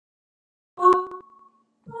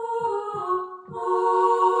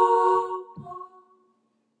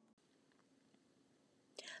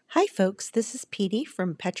folks, this is Petey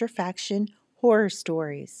from Petrifaction Horror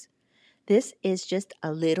Stories. This is just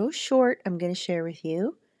a little short I'm going to share with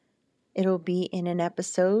you. It'll be in an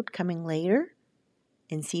episode coming later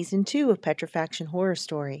in Season 2 of Petrifaction Horror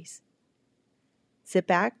Stories. Sit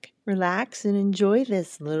back, relax, and enjoy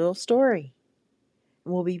this little story.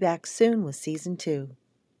 We'll be back soon with Season 2.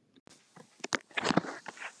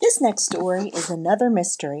 This next story is another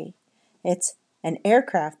mystery. It's an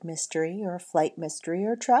aircraft mystery or a flight mystery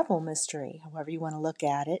or a travel mystery, however you want to look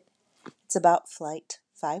at it. It's about Flight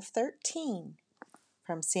 513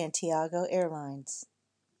 from Santiago Airlines.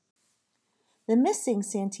 The missing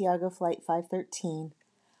Santiago Flight 513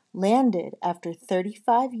 landed after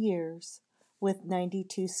 35 years with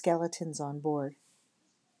 92 skeletons on board.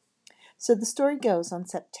 So the story goes, on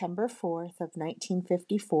September 4th of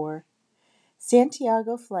 1954,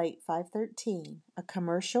 Santiago Flight 513, a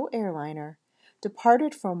commercial airliner,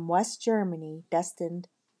 departed from West Germany destined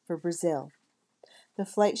for Brazil. The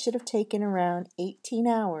flight should have taken around 18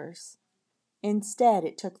 hours. Instead,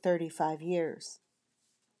 it took 35 years.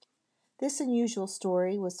 This unusual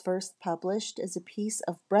story was first published as a piece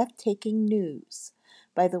of breathtaking news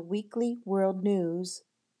by the Weekly World News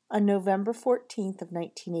on November 14th of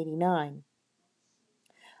 1989.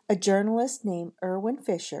 A journalist named Erwin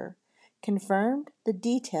Fisher confirmed the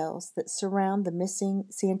details that surround the missing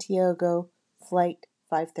Santiago Flight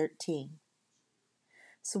 513.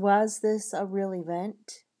 So was this a real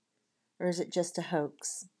event, or is it just a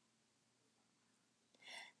hoax?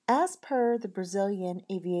 As per the Brazilian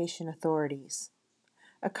aviation authorities,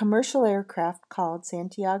 a commercial aircraft called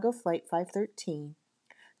Santiago Flight 513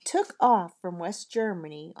 took off from West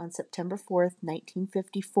Germany on September 4th,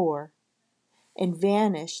 1954, and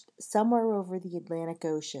vanished somewhere over the Atlantic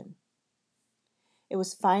Ocean. It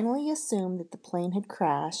was finally assumed that the plane had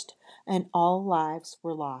crashed and all lives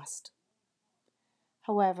were lost.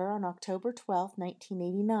 However, on October 12,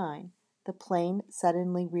 1989, the plane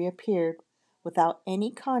suddenly reappeared without any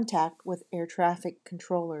contact with air traffic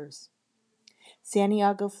controllers.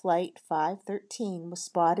 Santiago Flight 513 was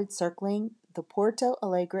spotted circling the Porto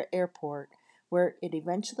Alegre airport, where it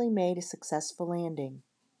eventually made a successful landing.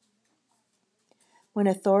 When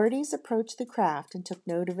authorities approached the craft and took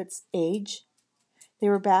note of its age, they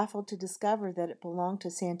were baffled to discover that it belonged to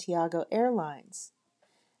Santiago Airlines,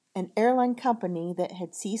 an airline company that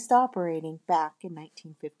had ceased operating back in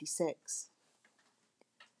 1956.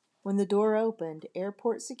 When the door opened,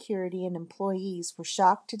 airport security and employees were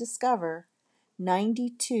shocked to discover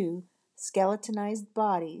 92 skeletonized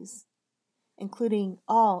bodies, including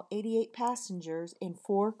all 88 passengers and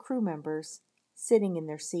 4 crew members, sitting in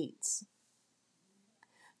their seats.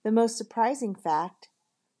 The most surprising fact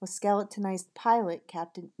was skeletonized pilot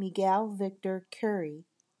Captain Miguel Victor Curie,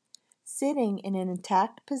 sitting in an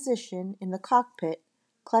intact position in the cockpit,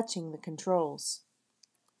 clutching the controls.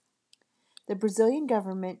 The Brazilian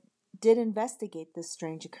government did investigate this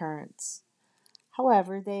strange occurrence.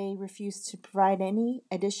 However, they refused to provide any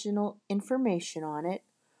additional information on it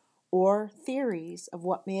or theories of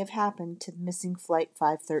what may have happened to the missing Flight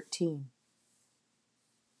 513.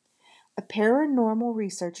 A paranormal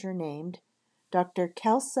researcher named Dr.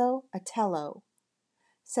 Celso Atello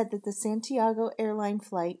said that the Santiago Airline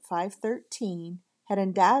Flight 513 had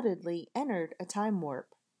undoubtedly entered a time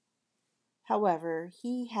warp. However,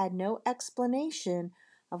 he had no explanation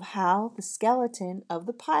of how the skeleton of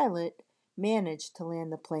the pilot managed to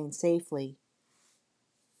land the plane safely.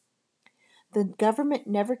 The government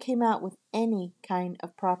never came out with any kind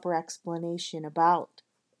of proper explanation about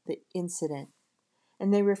the incident,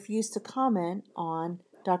 and they refused to comment on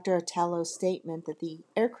Dr. Atello's statement that the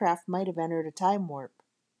aircraft might have entered a time warp.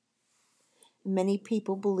 Many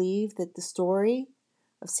people believe that the story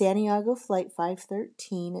of Santiago Flight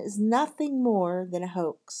 513 is nothing more than a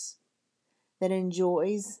hoax that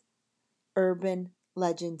enjoys urban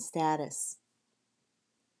legend status.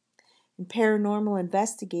 And paranormal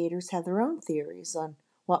investigators have their own theories on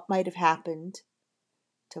what might have happened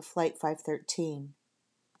to Flight 513.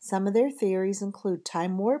 Some of their theories include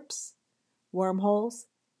time warps, wormholes,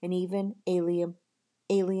 and even alien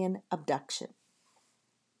abduction.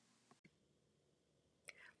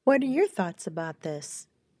 What are your thoughts about this?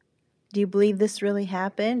 Do you believe this really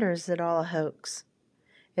happened, or is it all a hoax?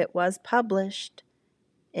 It was published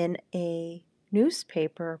in a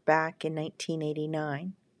newspaper back in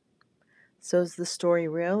 1989. So is the story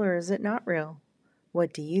real, or is it not real?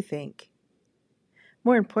 What do you think?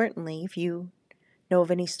 More importantly, if you know of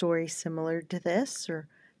any stories similar to this, or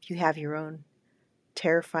if you have your own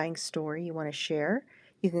terrifying story you want to share,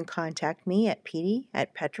 you can contact me at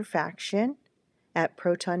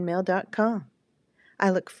petey@petrifaction@protonmail.com. I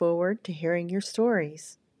look forward to hearing your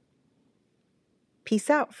stories. Peace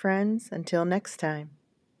out, friends. Until next time.